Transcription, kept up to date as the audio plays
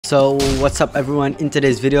So what's up everyone, in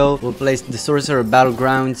today's video we'll play the Sorcerer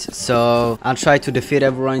Battlegrounds. So I'll try to defeat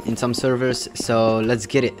everyone in some servers, so let's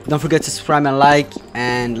get it. Don't forget to subscribe and like,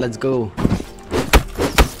 and let's go.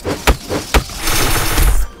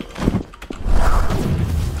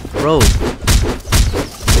 Bro,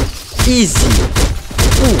 easy.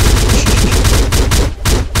 Ooh.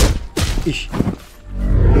 Ish.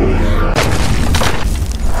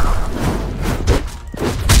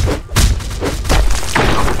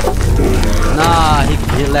 Nah,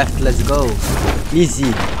 he left. Let's go.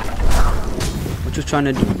 Easy. What you trying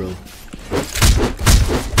to do, bro?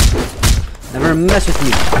 Never mess with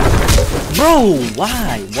me. Bro,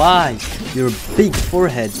 why? Why? Your big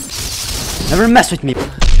forehead. Never mess with me.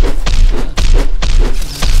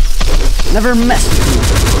 Never mess with me.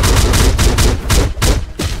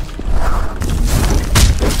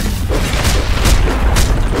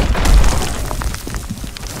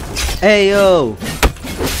 Hey yo.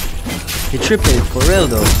 He tripping for real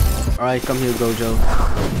though. Alright, come here, Gojo.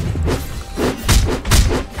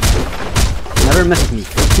 Never mess with me.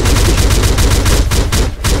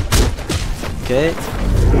 Okay.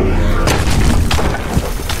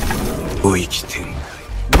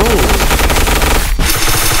 Bro.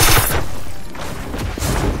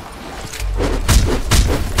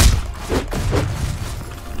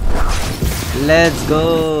 Let's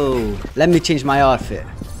go. Let me change my outfit.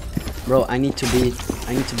 Bro, I need to be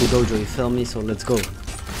Gojo, you feel me? So let's go.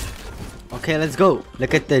 Okay, let's go.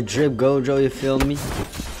 Look at the drip, Gojo, you feel me?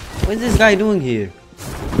 What is this guy doing here?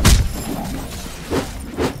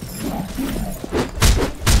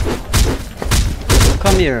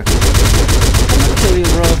 Come here. I'm gonna kill you,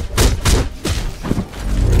 bro.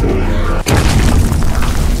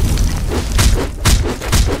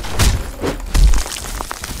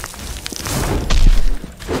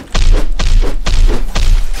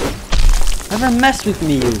 Never mess with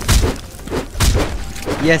me, you.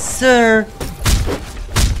 Yes, sir.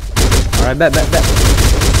 Alright, bet.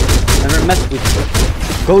 Never mess with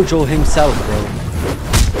Gojo himself, bro.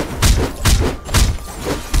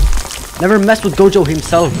 Never mess with Gojo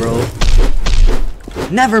himself, bro.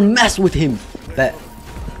 Never mess with him. Bet.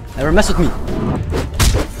 Never mess with me.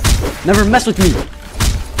 Never mess with me.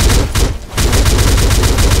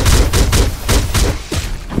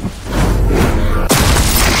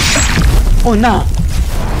 Oh nah.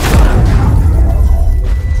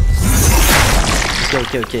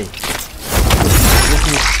 Okay.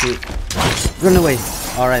 Run away.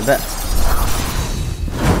 Alright, bet.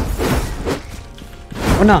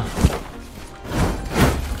 Oh nah.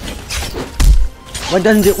 Why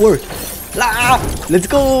doesn't it work? Let's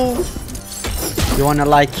go. You wanna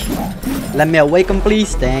let me awaken,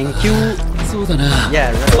 please? Thank you.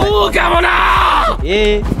 Yeah, right. Oh, come on now.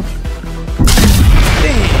 Yeah.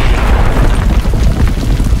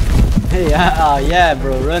 Hey, yeah,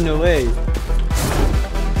 bro, run away.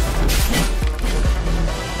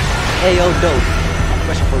 Hey, yo, dope.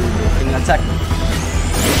 Question for you, bro. Can you attack me?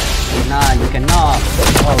 Nah, you cannot.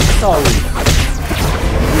 Oh, sorry.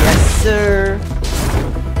 Yes, sir.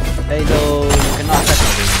 Hey, though, you cannot attack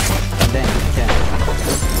me. Damn, you can.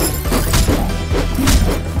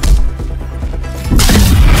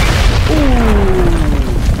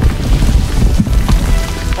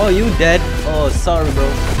 Ooh. Oh, you dead? Oh, sorry, bro.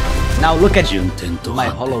 Now look at you, my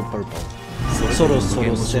hollow purple. Sorcerer.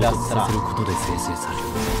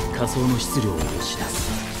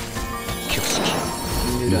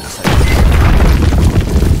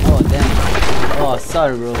 Oh damn. Oh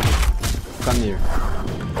sorry, bro. Come here.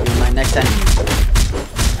 You're my next enemy.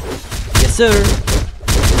 Yes, sir.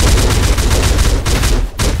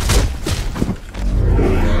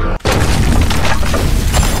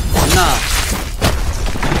 Nah.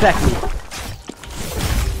 Back me.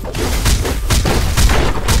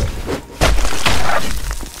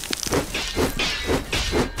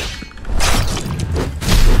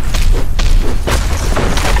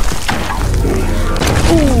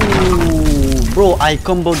 Bro, I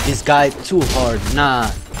comboed this guy too hard. Nah.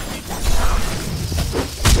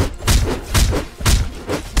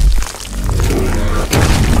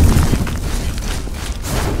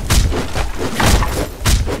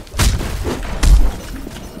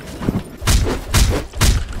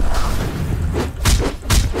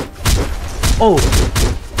 Oh.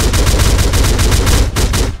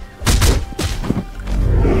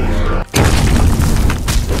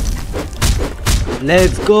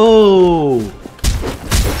 Let's go.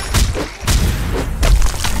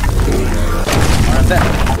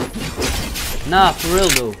 Nah, for real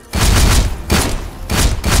though.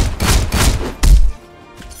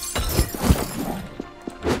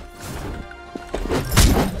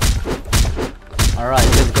 Alright,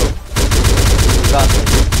 let's go. got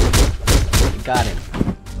this. We got him.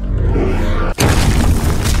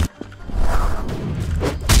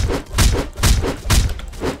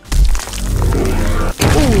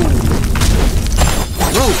 Ooh.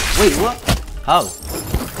 Bro, wait, what? How?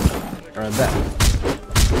 Alright, bet.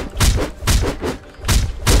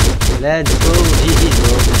 Let's go. GG,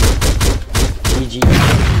 bro. GG.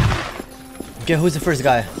 Okay, who's the first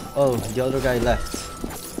guy? Oh, the other guy left.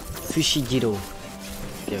 Fushigiro.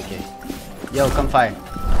 Okay. Yo, come fight.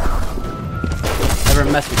 Never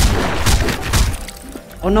mess with me.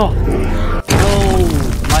 Oh no! No!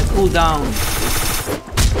 My cooldown!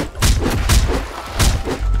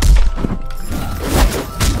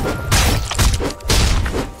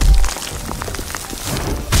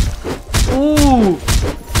 Ooh!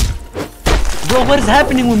 Bro, what is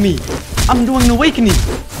happening with me? I'm doing an awakening!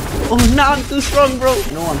 Oh, now I'm too strong, bro!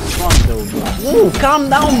 No, I'm strong though, bro. Ooh, calm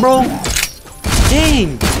down, bro!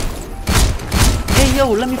 Dang! Hey,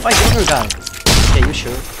 yo, let me fight the other guy. Okay, you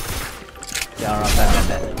sure? Yeah, alright,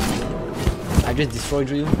 bet. I just destroyed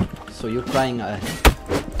you, so you're crying. Alright.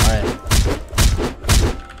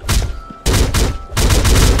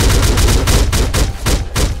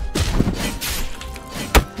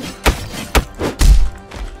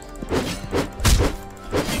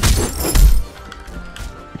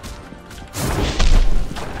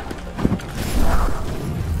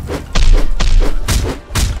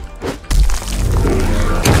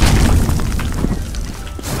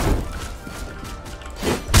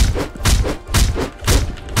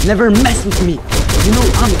 Never mess with me. You know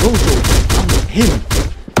I'm Gojo. I'm him.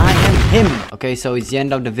 I am him. Okay, so it's the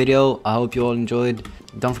end of the video. I hope you all enjoyed.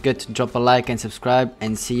 Don't forget to drop a like and subscribe,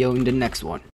 and see you in the next one.